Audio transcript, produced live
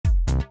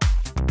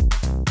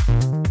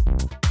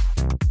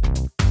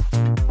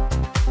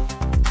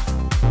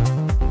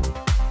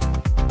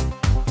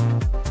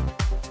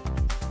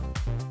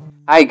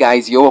Hi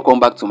guys, you're welcome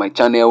back to my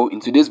channel.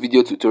 In today's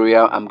video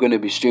tutorial, I'm going to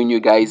be showing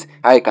you guys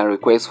how you can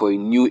request for a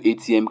new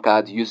ATM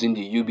card using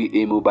the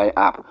UBA Mobile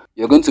App.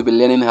 You're going to be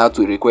learning how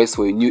to request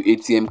for a new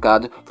ATM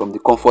card from the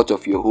comfort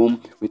of your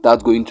home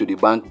without going to the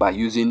bank by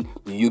using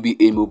the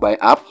UBA Mobile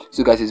App.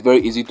 So guys, it's very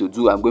easy to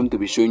do. I'm going to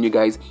be showing you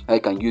guys how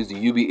you can use the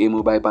UBA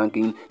Mobile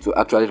Banking to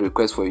actually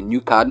request for a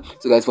new card.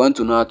 So guys, if you want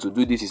to know how to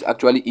do this, it's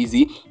actually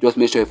easy. Just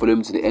make sure you follow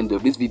me to the end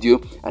of this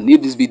video. And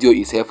if this video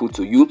is helpful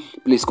to you,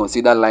 please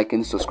consider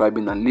liking,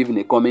 subscribing and leaving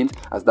a comment,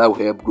 as that will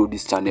help grow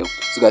this channel.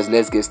 So guys,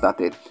 let's get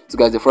started. So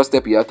guys, the first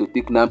step you have to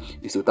take now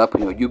is to tap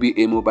on your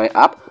UBA Mobile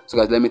App. So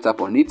guys, let me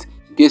tap on it.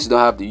 In case you don't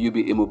have the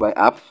UBA Mobile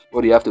App,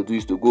 what you have to do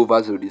is to go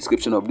over to the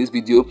description of this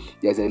video.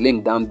 There's a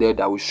link down there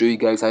that will show you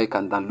guys how you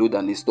can download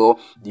and install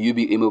the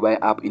UBA Mobile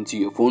App into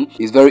your phone.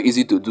 It's very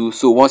easy to do.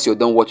 So once you're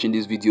done watching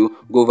this video,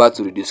 go over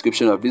to the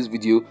description of this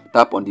video,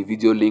 tap on the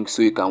video link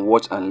so you can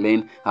watch and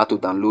learn how to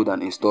download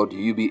and install the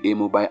UBA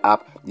Mobile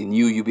App, the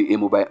new UBA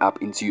Mobile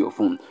App into your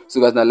phone. So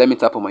guys, now let me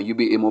tap on my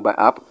UBA Mobile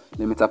App.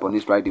 Let me tap on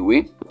this right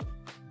away.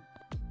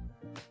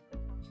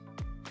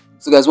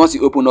 So guys, once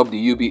you open up the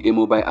UBA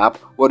Mobile App,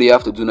 what you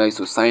have to do now is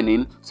to sign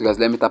in. So guys,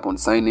 let me tap on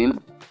sign in.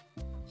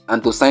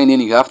 And to sign in,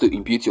 you have to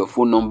input your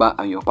phone number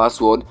and your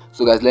password.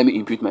 So guys, let me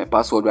input my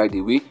password right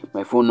away.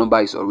 My phone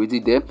number is already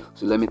there.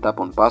 So let me tap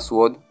on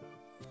password.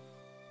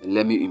 And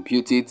let me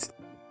input it.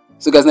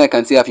 So guys, now I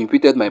can see I've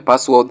inputted my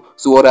password.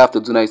 So what I have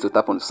to do now is to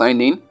tap on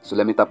sign in. So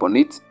let me tap on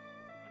it.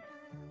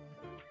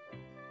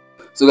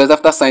 So guys,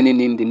 after signing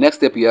in, the next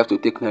step you have to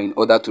take now in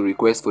order to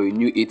request for a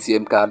new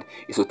ATM card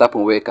is to tap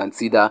on where you can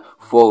see that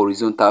 4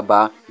 horizontal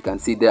bar. You can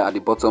see there at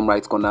the bottom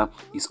right corner.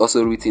 It's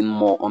also written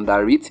more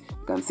under it.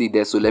 You can see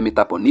there. So let me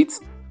tap on it.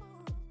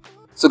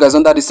 So guys,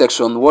 under this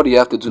section, what you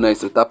have to do now is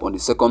to tap on the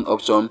second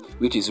option,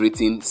 which is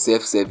written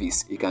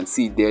self-service. You can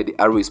see there the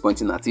arrow is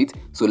pointing at it.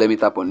 So let me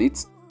tap on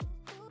it.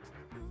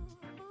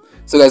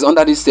 So guys,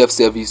 under this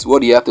self-service,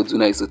 what you have to do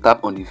now is to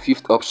tap on the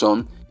fifth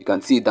option. You can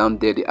see down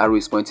there the arrow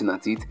is pointing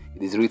at it.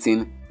 It is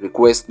written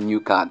request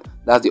new card.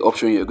 That's the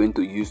option you're going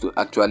to use to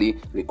actually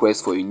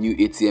request for a new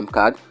ATM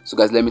card. So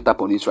guys, let me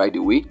tap on it right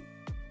away.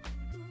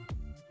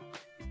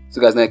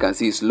 So guys, now you can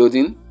see it's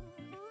loading.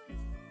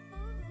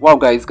 Wow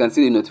guys, you can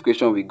see the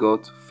notification we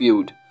got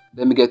failed.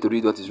 Let me get to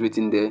read what is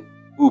written there.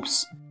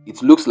 Oops,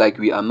 it looks like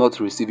we are not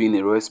receiving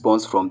a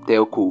response from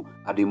telco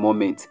at the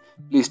moment.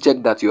 Please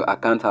check that your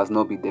account has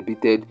not been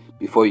debited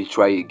before you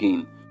try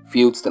again.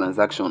 Failed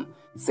transaction.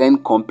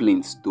 Send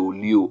complaints to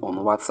Leo on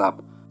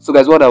WhatsApp. So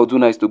guys, what I'll do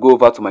now is to go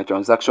over to my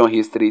transaction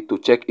history to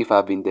check if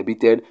I've been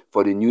debited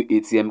for the new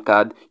ATM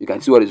card. You can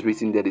see what is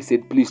written there. They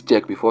said please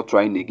check before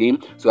trying again.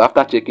 So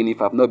after checking,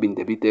 if I've not been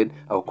debited,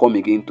 I'll come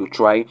again to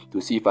try to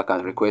see if I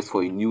can request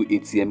for a new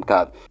ATM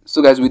card.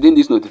 So guys, within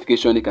this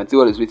notification, you can see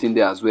what is written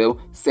there as well.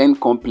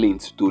 Send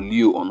complaints to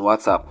Leo on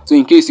WhatsApp. So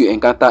in case you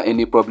encounter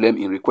any problem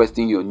in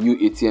requesting your new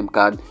ATM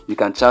card, you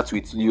can chat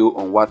with Leo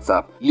on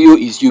WhatsApp. Leo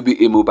is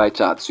UBA Mobile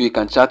Chat, so you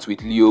can chat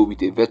with Leo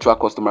with a virtual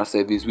customer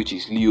service, which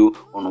is Leo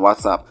on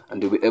WhatsApp,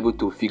 and they'll be able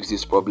to fix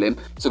this problem.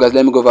 So guys,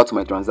 let me go over to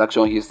my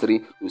transaction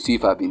history to see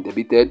if I've been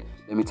debited.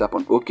 Let me tap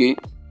on OK.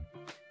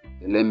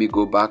 Then let me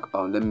go back.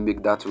 Let me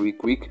make that real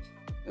quick.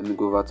 Let me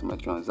go over to my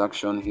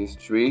transaction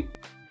history.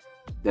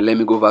 Then let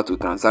me go over to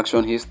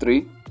transaction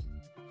history.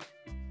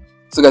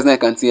 So guys, now you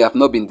can see I've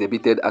not been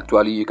debited.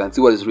 Actually, you can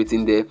see what is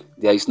written there.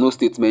 There is no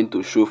statement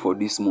to show for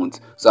this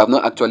month. So I've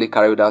not actually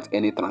carried out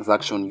any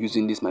transaction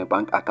using this my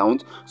bank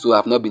account. So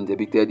I've not been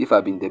debited. If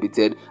I've been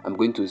debited, I'm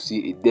going to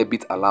see a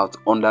debit alert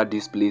under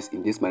this place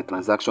in this my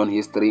transaction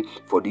history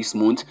for this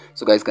month.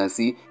 So guys can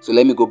see. So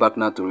let me go back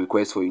now to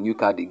request for a new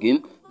card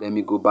again. Let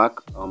me go back.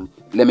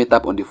 Let me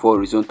tap on the 4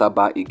 horizontal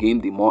bar again,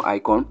 the more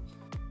icon.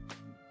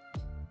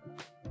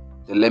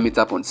 Then let me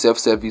tap on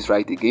self-service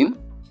right again.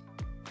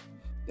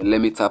 Then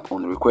let me tap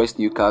on request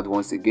new card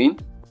once again.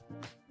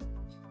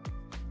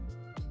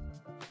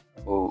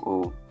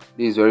 Oh,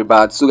 this is very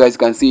bad. So guys, you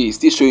can see it's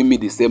still showing me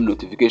the same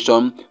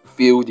notification,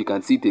 failed. You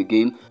can see it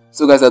again.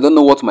 So guys, I don't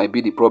know what might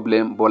be the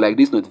problem, but like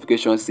this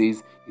notification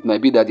says, it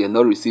might be that they're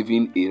not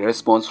receiving a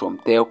response from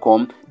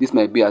Telcom. This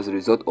might be as a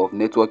result of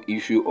network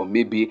issue or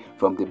maybe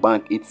from the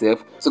bank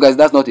itself. So guys,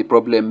 that's not a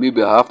problem.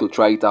 Maybe I'll have to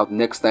try it out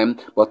next time.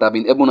 But I've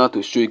been able now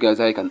to show you guys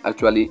how you can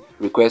actually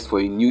request for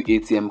a new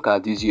ATM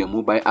card using your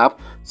mobile app.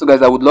 So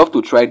guys, I would love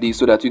to try this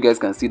so that you guys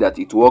can see that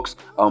it works.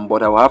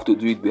 But I will have to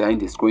do it behind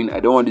the screen. I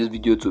don't want this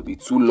video to be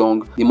too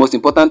long. The most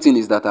important thing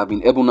is that I've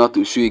been able now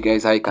to show you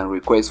guys how you can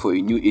request for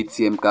a new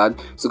ATM card.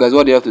 So guys,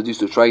 what you have to do is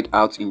to try it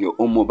out in your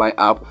own mobile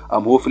app.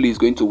 Hopefully it's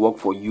going to work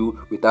for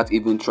you without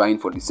even trying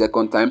for the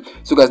second time.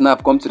 So guys, now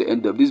I've come to the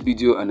end of this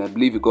video and I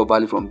believe you got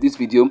value from this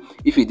video.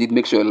 If you did,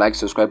 make sure you like,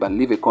 subscribe and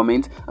leave a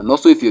comment. And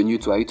also if you're new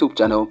to our YouTube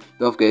channel,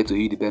 don't forget to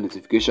hit the bell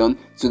notification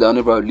so that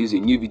whenever I release a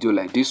new video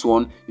like this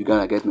one, you're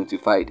gonna get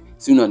notified.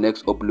 See you on our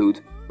next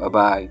upload. Bye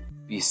bye.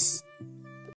 Peace.